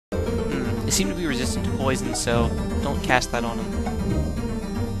They seem to be resistant to poison, so don't cast that on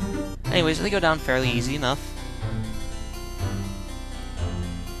them. Anyways, they go down fairly easy enough.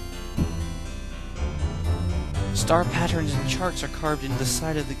 Star patterns and charts are carved into the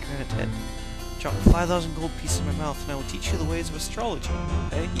side of the granite head. Drop 5,000 gold pieces in my mouth, and I will teach you the ways of astrology.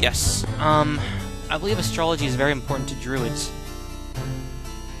 Okay? Yes. I believe astrology is very important to druids.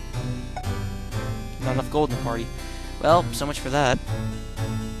 Not enough gold in the party. Well, so much for that.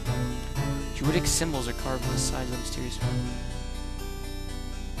 Druidic symbols are carved on the sides of the mysterious...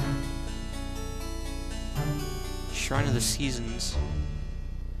 Shrine of the Seasons.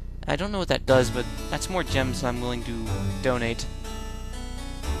 I don't know what that does, but that's more gems than I'm willing to donate.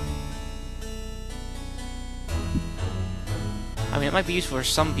 I mean, it might be useful for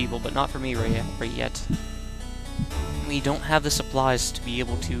some people, but not for me right yet. We don't have the supplies to be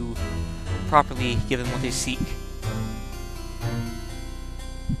able to properly give them what they seek.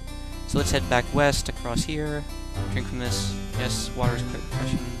 So let's head back west, across here. Drink from this. Yes, water is quite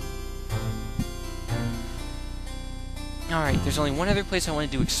refreshing. Alright, there's only one other place I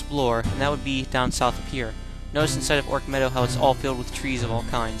wanted to explore, and that would be down south of here. Notice inside of Orc Meadow how it's all filled with trees of all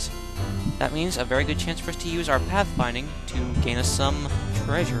kinds. That means a very good chance for us to use our pathfinding to gain us some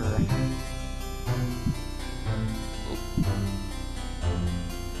treasure.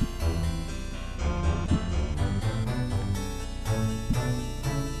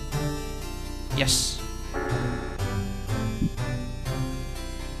 Yes.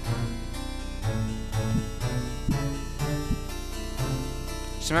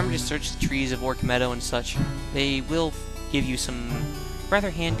 So remember to search the trees of Orc Meadow and such. They will give you some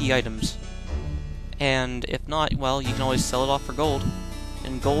rather handy items. And if not, well, you can always sell it off for gold.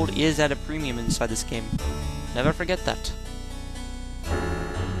 And gold is at a premium inside this game. Never forget that.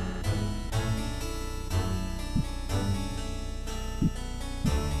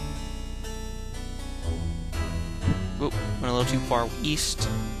 Whoop, went a little too far east.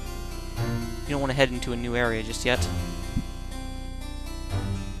 You don't want to head into a new area just yet.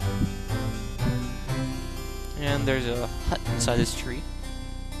 And there's a hut inside this tree.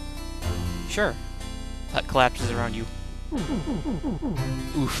 Sure. Hut collapses around you.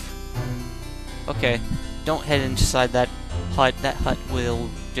 Oof. Okay. Don't head inside that hut. That hut will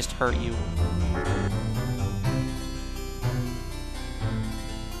just hurt you.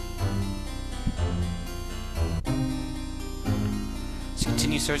 So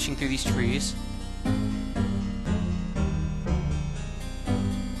continue searching through these trees.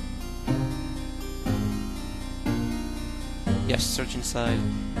 Yes, search inside.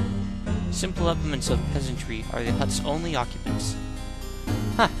 Simple implements of peasantry are the hut's only occupants.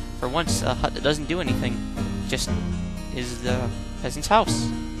 Huh, for once, a hut that doesn't do anything. Just is the peasant's house.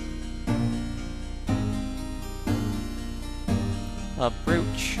 A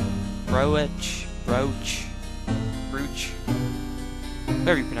brooch. Brooch. Brooch. Brooch.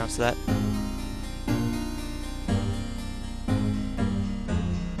 However you pronounce that.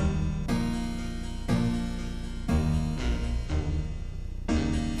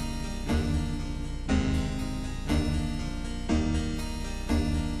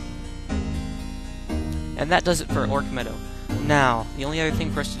 And that does it for Orc Meadow. Now, the only other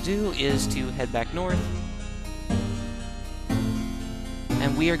thing for us to do is to head back north.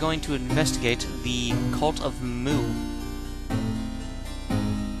 And we are going to investigate the Cult of Moo.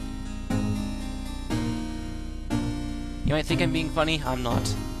 You might think I'm being funny, I'm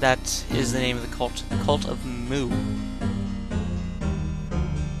not. That is the name of the Cult of Moo.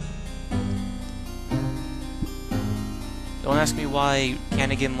 Don't ask me why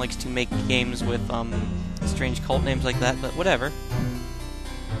Cannigan likes to make games with, strange cult names like that, but whatever.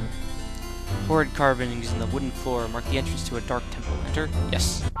 Horrid carvings in the wooden floor mark the entrance to a dark temple. Enter?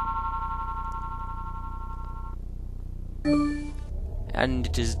 Yes. And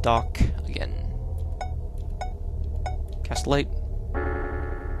it is dark again. Cast light.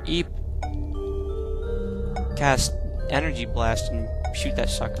 Eep. Cast energy blast and shoot that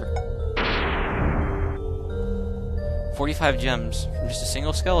sucker. 45 gems from just a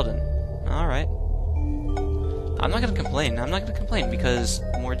single skeleton. Alright. I'm not gonna complain. I'm not gonna complain because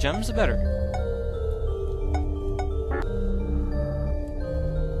the more gems, the better.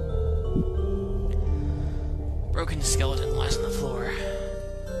 Broken skeleton lies on the floor.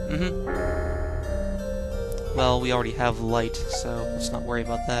 Well, we already have light, so let's not worry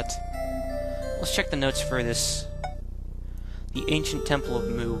about that. Let's check the notes for this. The Ancient Temple of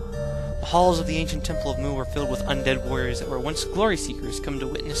Moo. The halls of the ancient Temple of Moo were filled with undead warriors that were once glory seekers come to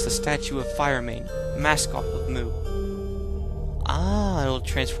witness the statue of Firemane, mascot of Moo. Ah, it'll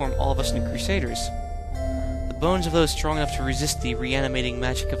transform all of us into crusaders. The bones of those strong enough to resist the reanimating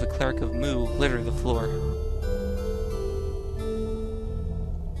magic of the Cleric of Moo litter the floor.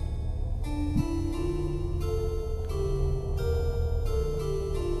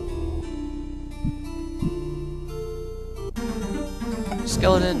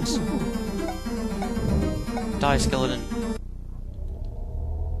 Skeletons! Die, skeleton.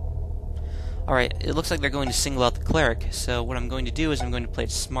 Alright, it looks like they're going to single out the cleric, so what I'm going to do is I'm going to play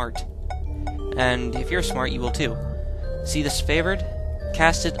it smart. And if you're smart, you will too. See this favored?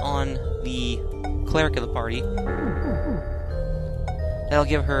 Cast it on the cleric of the party. That'll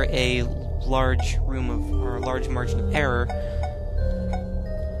give her a large large margin of error.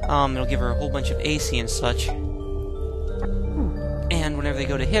 It'll give her a whole bunch of AC and such. And whenever they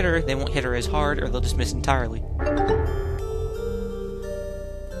go to hit her, they won't hit her as hard, or they'll just miss entirely.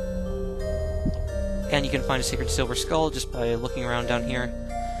 And you can find a Sacred Silver Skull just by looking around down here.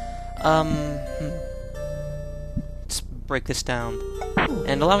 Let's break this down.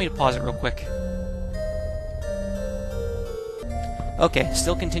 And allow me to pause it real quick. Okay,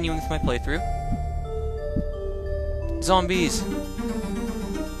 still continuing with my playthrough. Zombies!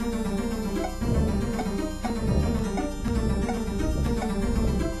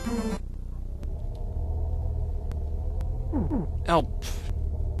 Oh.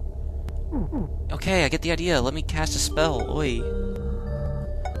 Okay, I get the idea. Let me cast a spell. Oi.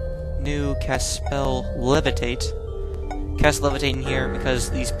 New cast spell Levitate. Cast Levitate in here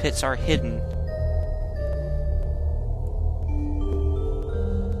because these pits are hidden.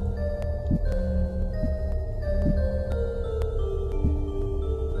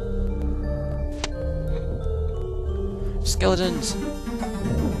 Skeletons!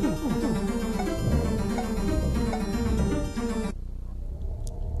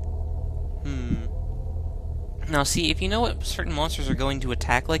 Now see, if you know what certain monsters are going to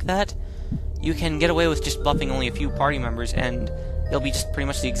attack like that, you can get away with just buffing only a few party members, and they'll be just pretty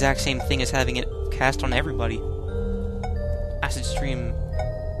much the exact same thing as having it cast on everybody. Acid Stream.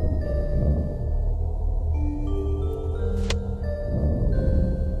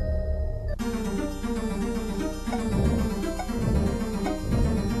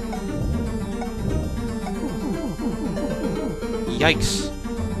 Yikes.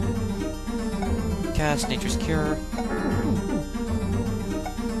 Cast Nature's Cure.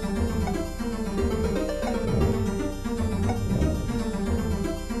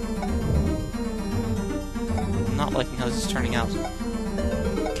 I'm not liking how this is turning out.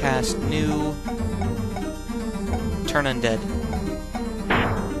 Cast New. Turn Undead.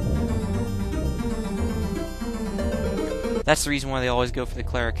 That's the reason why they always go for the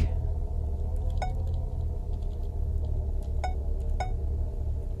cleric.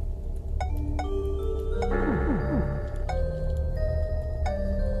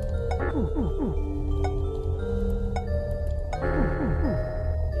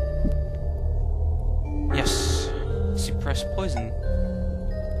 Yes. Suppress poison.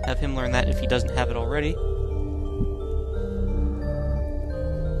 Have him learn that if he doesn't have it already.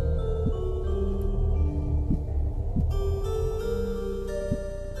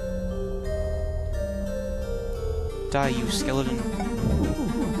 Die, you skeleton.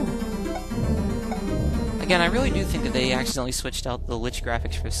 Again, I really do think that they accidentally switched out the Lich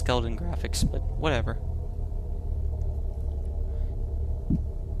graphics for the skeleton graphics, but whatever.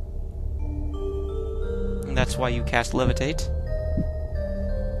 And that's why you cast Levitate.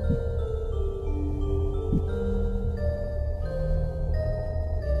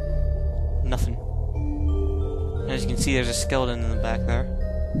 Nothing. And as you can see, there's a skeleton in the back there.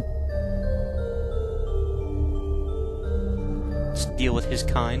 Let's deal with his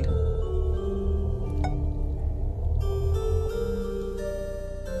kind.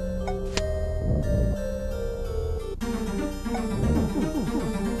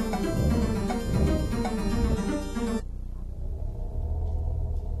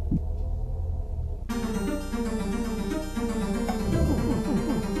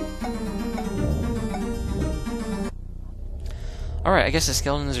 Alright, I guess the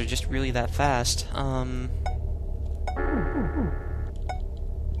skeletons are just really that fast.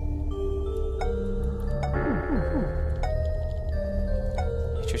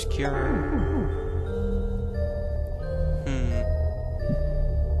 Nature's Cure.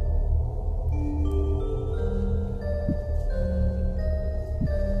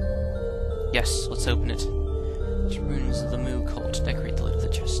 Yes, let's open it. Runes of the Moo cult. Decorate the lid of the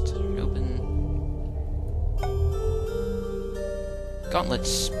chest. Open.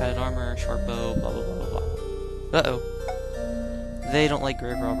 Gauntlets, padded armor, short bow, blah blah blah blah blah. Uh-oh. They don't like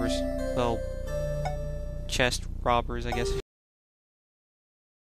grave robbers. Well, chest robbers, I guess I